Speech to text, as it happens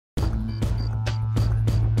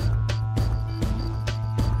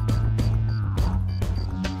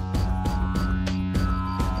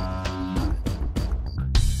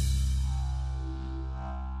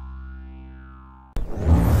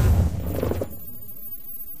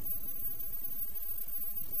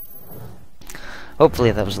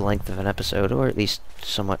Hopefully that was the length of an episode, or at least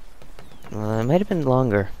somewhat. It might have been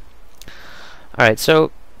longer. Alright,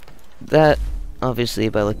 so that, obviously,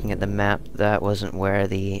 by looking at the map, that wasn't where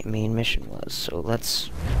the main mission was. So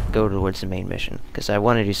let's go towards the main mission, because I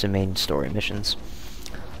want to do some main story missions.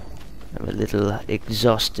 I'm a little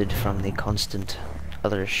exhausted from the constant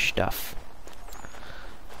other stuff.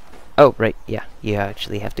 Oh, right, yeah, you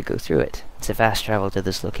actually have to go through it. It's a fast travel to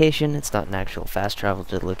this location. It's not an actual fast travel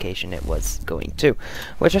to the location it was going to,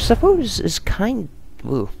 which I suppose is kind...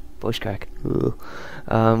 Ooh, voice crack. Ooh.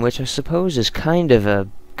 Which I suppose is kind of a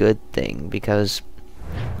good thing, because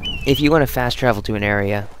if you want to fast travel to an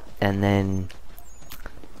area, and then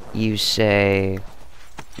you say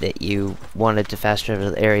that you wanted to fast travel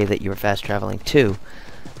to the area that you were fast traveling to,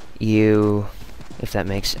 you, if that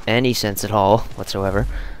makes any sense at all whatsoever,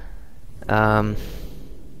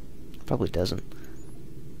 probably doesn't.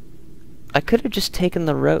 I could have just taken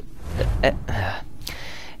the road.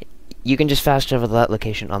 You can just fast travel to that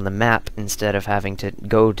location on the map instead of having to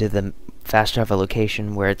go to the fast travel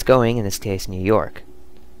location where it's going, in this case New York.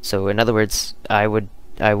 So in other words, I would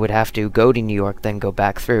have to go to New York, then go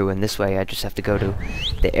back through, and this way I just have to go to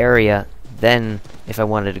the area, then if I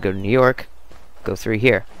wanted to go to New York, go through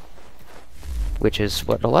here. Which is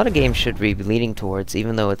what a lot of games should be leaning towards,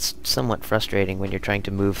 even though it's somewhat frustrating when you're trying to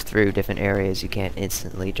move through different areas. You can't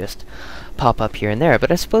instantly just pop up here and there, but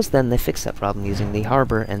I suppose then they fix that problem using the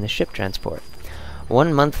harbor and the ship transport.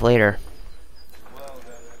 1 month later.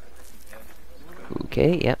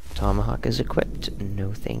 Okay, yep, tomahawk is equipped.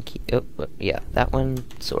 No thank you. Oh, yeah, that one,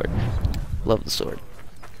 sword. Love the sword.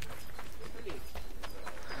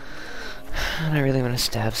 And I really want to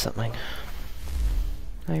stab something.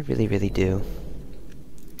 I really, really do.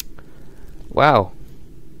 Wow.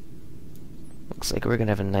 Looks like we're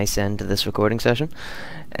gonna have a nice end to this recording session.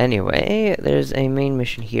 Anyway, there's a main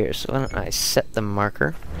mission here, so why don't I set the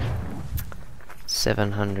marker.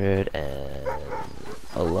 700 and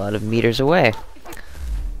a lot of meters away.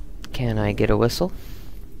 Can I get a whistle?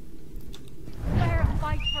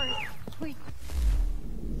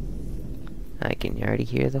 I can already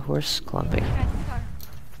hear the horse clomping.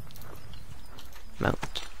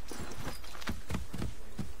 Mount.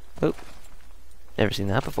 Oh. Never seen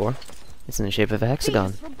that before. It's in the shape of a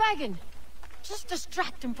hexagon. Please, we're begging. Just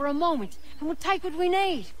distract him for a moment, and we'll take what we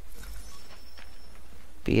need.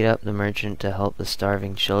 Beat up the merchant to help the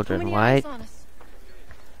starving children. Why?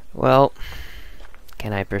 Well,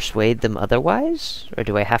 can I persuade them otherwise? Or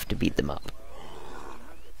do I have to beat them up?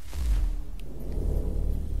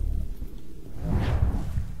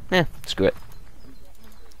 Screw it.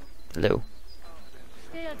 Hello.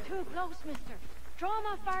 Still too close, mister. Draw him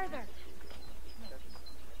out farther.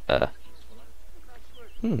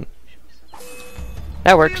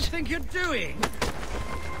 That worked. What do you think you're doing?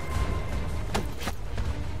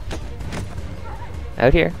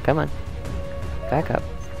 Out here, come on. Back up.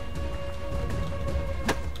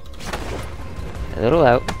 A little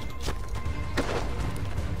out.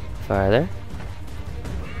 Farther.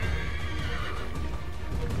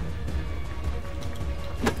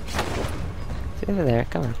 It's over there,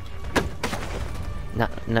 come on.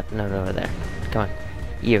 Not over there. Come on.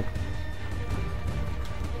 You.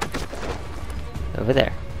 Over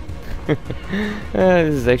there.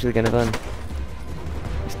 This is actually kind of fun.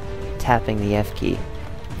 Just tapping the F key.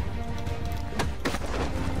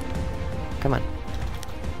 Come on.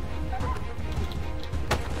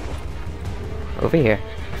 Over here.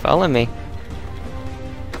 Follow me.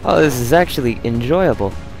 Oh, this is actually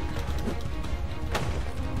enjoyable.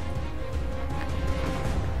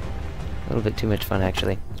 A little bit too much fun,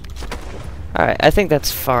 actually. Alright, I think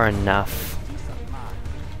that's far enough.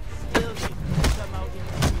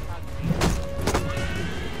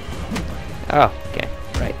 Oh, okay,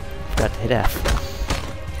 right. Forgot to hit F.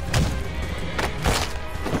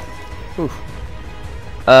 Oof.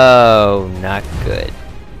 Oh, not good.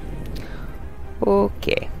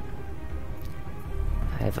 Okay.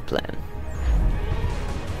 I have a plan.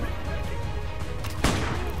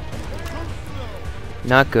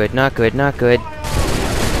 Not good, not good, not good.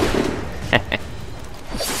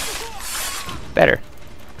 Better.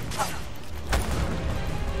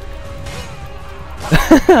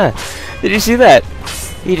 Did you see that?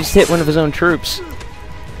 He just hit one of his own troops.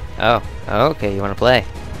 Oh, okay, you wanna play?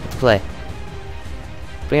 Let's play.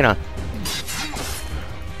 Bring it on.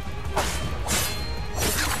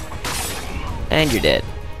 And you're dead.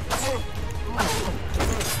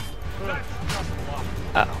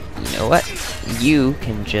 Oh, you know what? You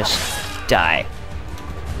can just die.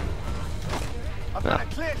 Oh.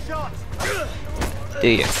 Do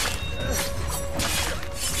you?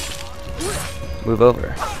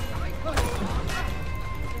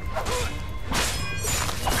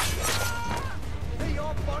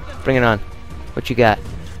 Bring it on. What you got?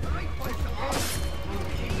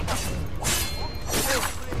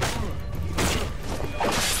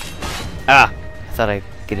 Ah! I thought I'd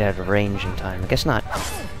get out of range in time. I guess not.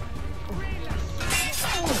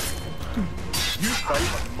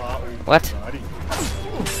 What?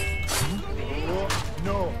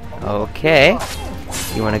 Okay.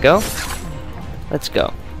 You wanna go? Let's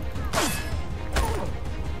go.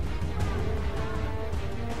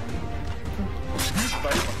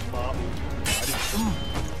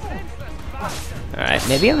 Alright,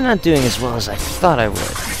 maybe I'm not doing as well as I thought I would.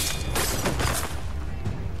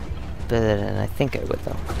 But I think I would,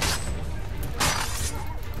 though.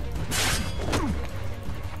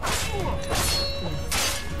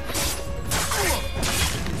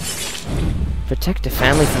 Protect a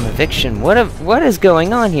family from eviction. What is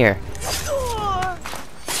going on here?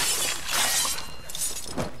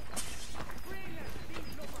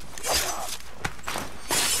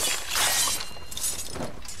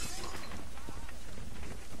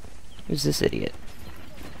 Who's this idiot?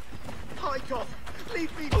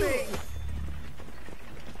 Leave me be.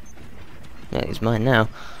 Yeah, he's mine now.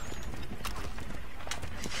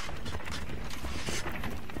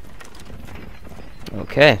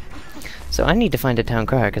 Okay. So I need to find a town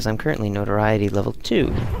car because I'm currently notoriety level 2.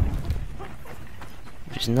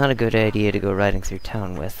 Which is not a good idea to go riding through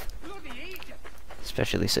town with.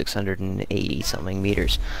 Especially 680 something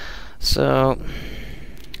meters. So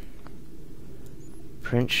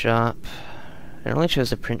print shop. It only shows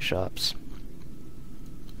the print shops.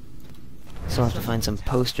 So I'll have to find some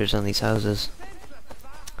posters on these houses.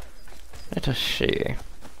 Let us see.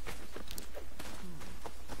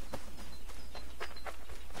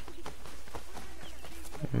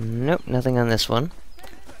 Nope, nothing on this one.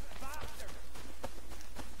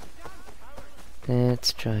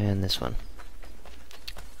 Let's try on this one.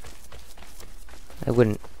 I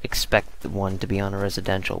wouldn't expect the one to be on a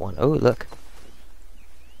residential one. Oh, look.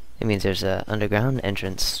 It means there's a underground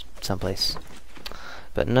entrance someplace.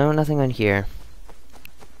 But no, nothing on here.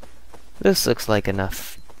 This looks like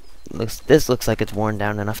enough. This looks like it's worn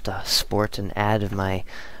down enough to sport an ad of my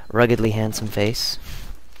ruggedly handsome face.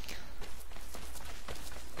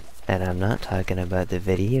 And I'm not talking about the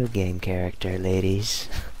video game character, ladies.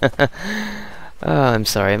 Oh, I'm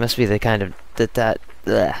sorry. It must be the kind of that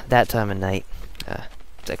time of night.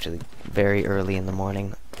 It's actually very early in the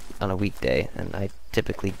morning on a weekday, and I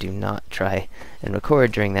typically do not try and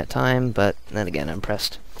record during that time. But then again, I'm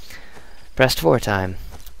pressed for time.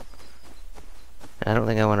 I don't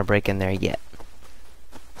think I want to break in there yet.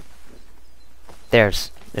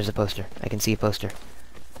 There's a poster. I can see a poster.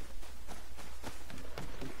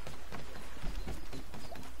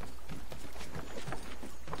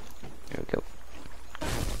 There we go.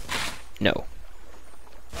 No.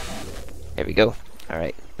 There we go.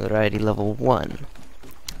 Alright, notoriety level 1.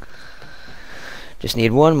 Just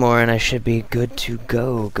need one more and I should be good to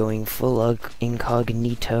go. Going full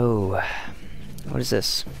incognito. What is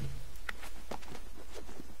this?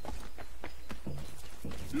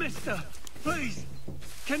 Mister, please,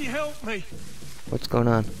 can you help me? What's going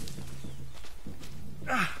on?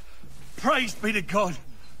 Praise be to God.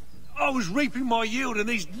 I was reaping my yield and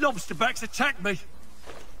these lobster backs attacked me.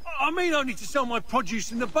 I mean only to sell my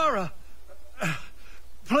produce in the borough.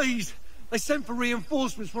 Please, they sent for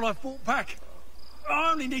reinforcements when I fought back.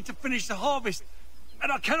 I only need to finish the harvest,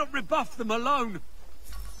 and I cannot rebuff them alone.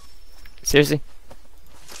 Seriously?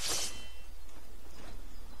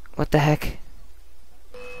 What the heck?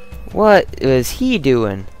 What was he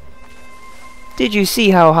doing? Did you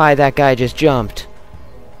see how high that guy just jumped?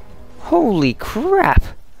 Holy crap!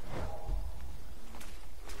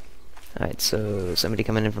 Alright, so somebody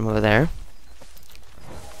coming in from over there.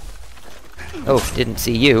 Oh, didn't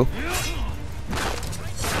see you.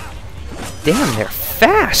 Damn, they're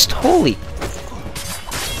fast! Holy...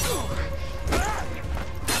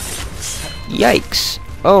 Yikes!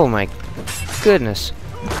 Oh my goodness.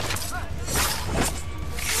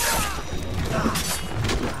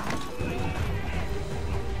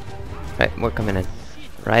 Right, we're coming in.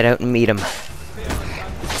 Ride out and meet him.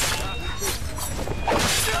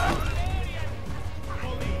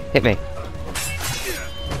 Hit me.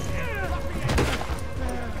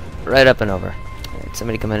 Right up and over. Right,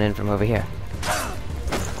 somebody coming in from over here.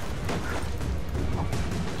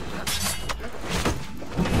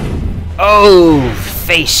 Oh,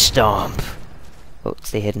 face stomp. Oh,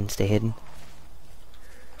 stay hidden, stay hidden.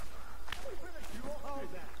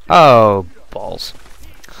 Oh, balls.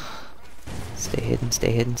 Stay hidden,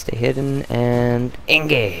 stay hidden, stay hidden, and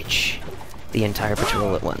engage the entire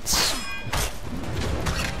patrol at once.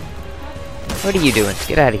 What are you doing?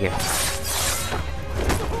 Get out of here.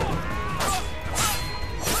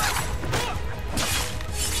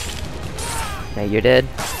 Okay, you're dead.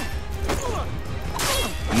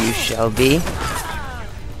 You shall be.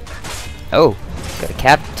 Oh, got a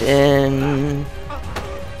captain.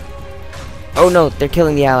 Oh no, they're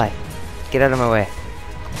killing the ally. Get out of my way.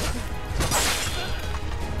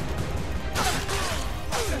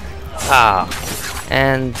 Ah.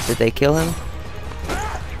 And did they kill him?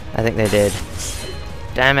 I think they did.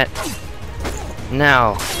 Damn it.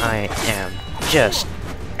 Now I am just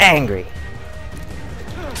angry.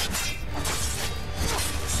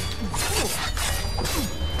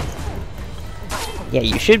 Yeah,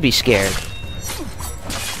 you should be scared.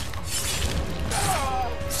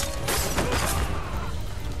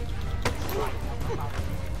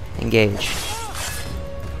 Engage.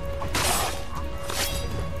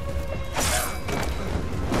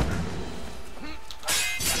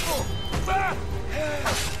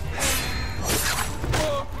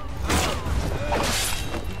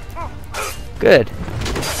 Good.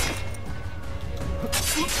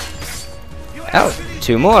 Oh,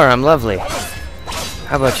 2 more. I'm lovely.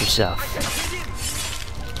 How about yourself?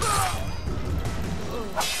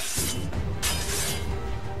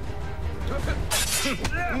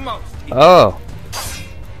 Oh.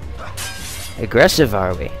 Aggressive,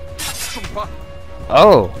 are we?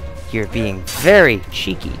 Oh, you're being very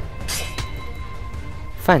cheeky.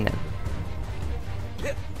 Fine then.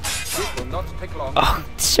 Oh,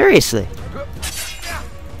 seriously?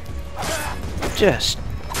 Just...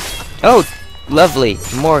 Oh, lovely.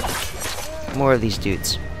 More of these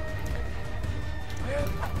dudes.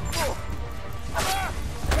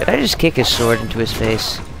 Did I just kick his sword into his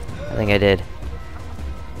face? I think I did.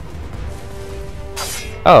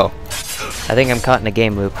 Oh. I think I'm caught in a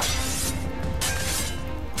game loop.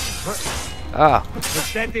 Ah.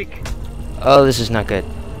 Oh, this is not good.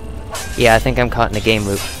 Yeah, I think I'm caught in a game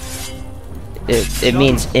loop. It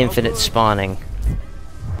means infinite spawning.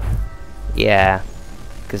 Yeah.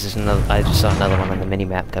 Because there's another, I just saw another one on the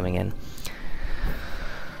mini-map coming in.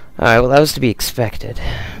 Alright, well that was to be expected.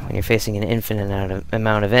 When you're facing an infinite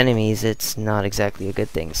amount of enemies, it's not exactly a good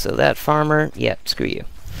thing. So that farmer, yeah, screw you.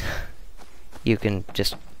 You can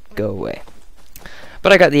just go away.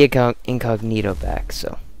 But I got the incognito back,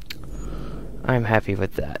 so I'm happy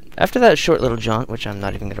with that. After that short little jaunt, which I'm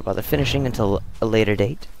not even going to bother finishing until a later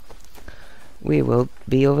date, we will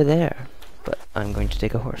be over there. But I'm going to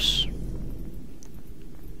take a horse.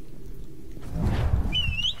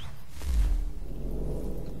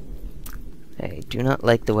 I do not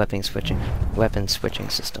like the weapon switching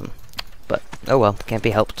system. But, oh well, can't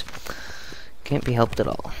be helped. Can't be helped at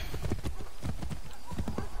all.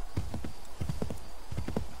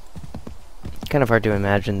 Kind of hard to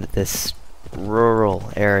imagine that this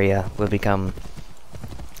rural area will become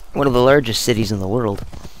one of the largest cities in the world.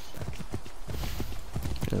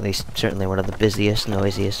 At least, certainly one of the busiest,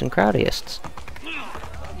 noisiest, and crowdiest.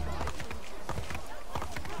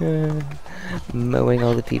 Mowing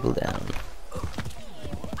all the people down.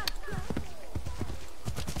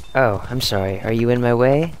 Oh, I'm sorry. Are you in my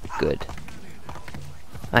way? Good.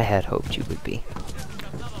 I had hoped you would be.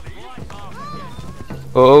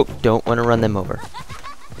 Oh, don't want to run them over.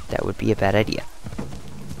 That would be a bad idea.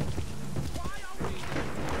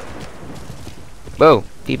 Whoa,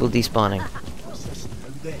 people despawning.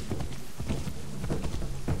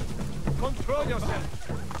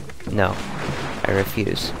 No, I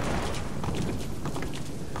refuse.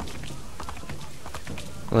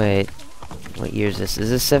 Wait, what year is this? Is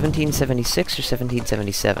this 1776 or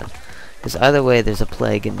 1777? Because either way, there's a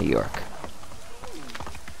plague in New York.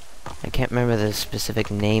 I can't remember the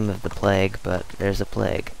specific name of the plague, but there's a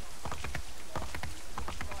plague.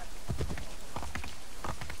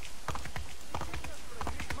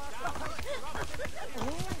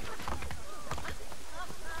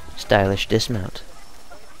 Stylish dismount.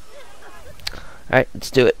 Alright,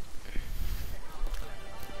 let's do it.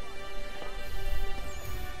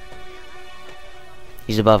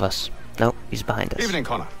 He's above us. No, he's behind us. Evening,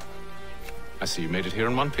 Connor. I see you made it here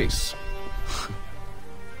in one piece.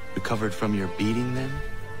 Recovered from your beating, then?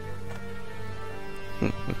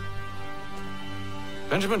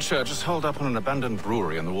 Benjamin Sher just holed up on an abandoned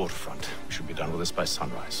brewery on the waterfront. We should be done with this by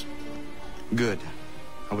sunrise. Good.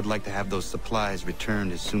 I would like to have those supplies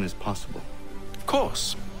returned as soon as possible. Of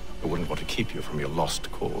course. I wouldn't want to keep you from your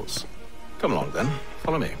lost cause. Come along, then.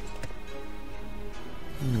 Follow me.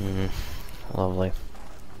 Lovely.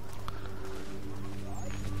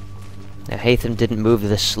 Now, Hatham didn't move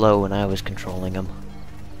this slow when I was controlling him.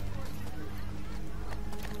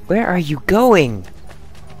 Where are you going?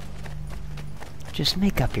 Just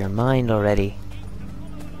make up your mind already.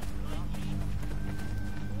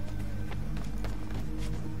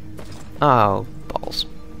 Oh, balls.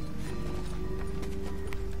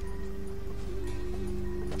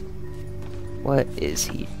 What is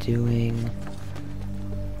he doing?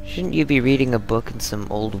 Shouldn't you be reading a book in some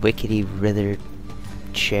old wickety-withered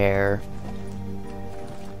chair?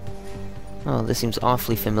 Oh, this seems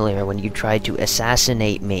awfully familiar when you tried to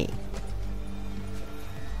assassinate me.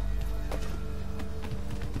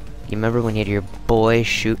 You remember when you had your boy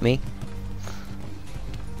shoot me?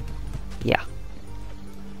 Yeah.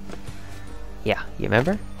 Yeah, you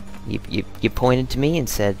remember? You pointed to me and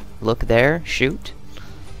said, "Look there, shoot."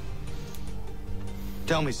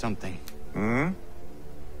 Tell me something. Hmm?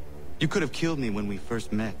 You could have killed me when we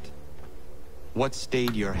first met. What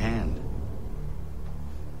stayed your hand?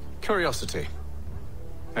 Curiosity.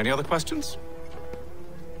 Any other questions?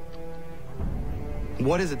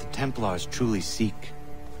 What is it the Templars truly seek?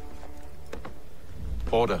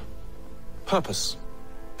 Order. Purpose.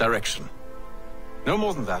 Direction. No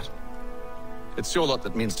more than that. It's your lot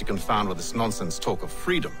that means to confound with this nonsense talk of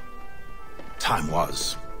freedom. Time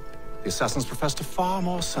was. The assassins professed a far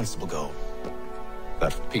more sensible goal.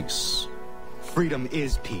 That of peace. Freedom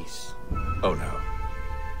is peace. Oh no.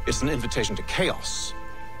 It's an invitation to chaos.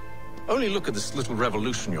 Only look at this little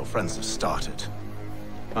revolution your friends have started.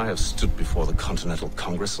 I have stood before the Continental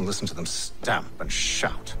Congress and listened to them stamp and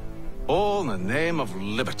shout. All in the name of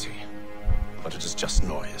liberty. But it is just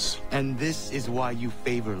noise. And this is why you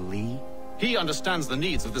favor Lee? He understands the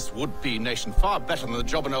needs of this would-be nation far better than the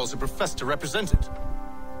jobberknolls who profess to represent it.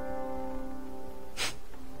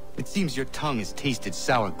 It seems your tongue has tasted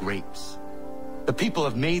sour grapes. The people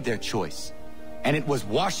have made their choice, and it was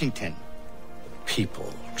Washington.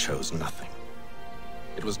 People chose nothing.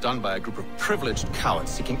 It was done by a group of privileged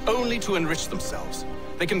cowards seeking only to enrich themselves.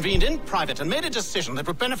 They convened in private and made a decision that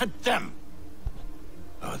would benefit them.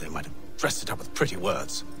 Oh, they might have dressed it up with pretty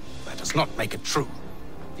words. That does not make it true.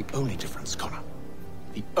 The only difference, Connor,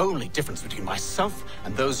 the only difference between myself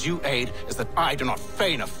and those you aid is that I do not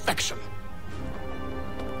feign affection.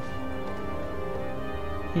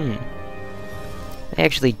 I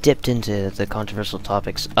actually dipped into the controversial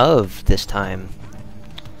topics of this time.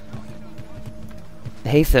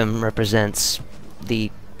 Hatham represents the,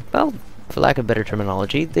 well, for lack of better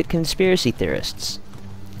terminology, the conspiracy theorists.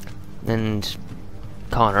 And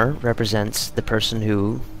Connor represents the person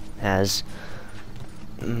who has...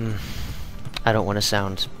 I don't want to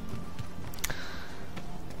sound...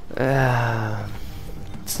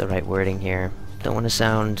 what's the right wording here? Don't want to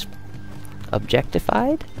sound...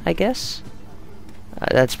 objectified, I guess?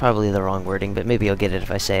 That's probably the wrong wording, but maybe I'll get it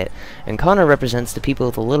if I say it. And Connor represents the people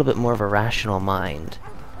with a little bit more of a rational mind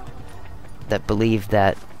that believe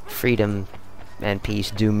that freedom and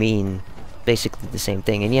peace do mean basically the same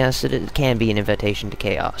thing. And yes, it can be an invitation to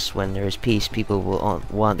chaos. When there is peace, people will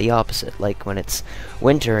want the opposite. Like when it's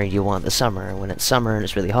winter, you want the summer. And when it's summer and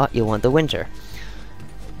it's really hot, you want the winter.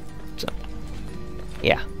 So,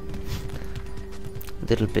 yeah. A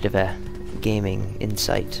little bit of a gaming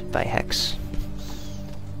insight by Hex.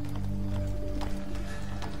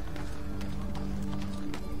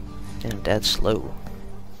 And that's slow.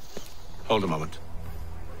 Hold a moment.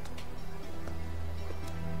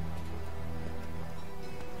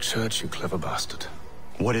 Church, you clever bastard.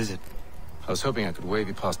 What is it? I was hoping I could wave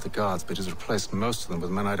you past the guards, but it has replaced most of them with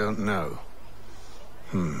men I don't know.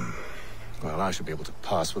 Well, I should be able to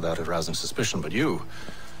pass without arousing suspicion, but you...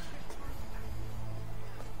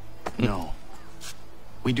 No.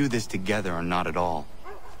 We do this together or not at all.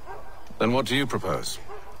 Then what do you propose?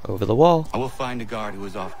 Over the wall. I will find a guard who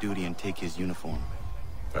is off duty and take his uniform.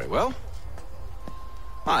 Very well.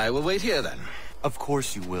 I will wait here, then. Of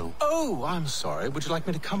course you will. Oh, I'm sorry. Would you like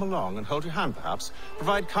me to come along and hold your hand, perhaps?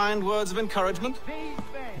 Provide kind words of encouragement?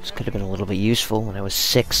 This could have been a little bit useful when I was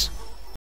 6.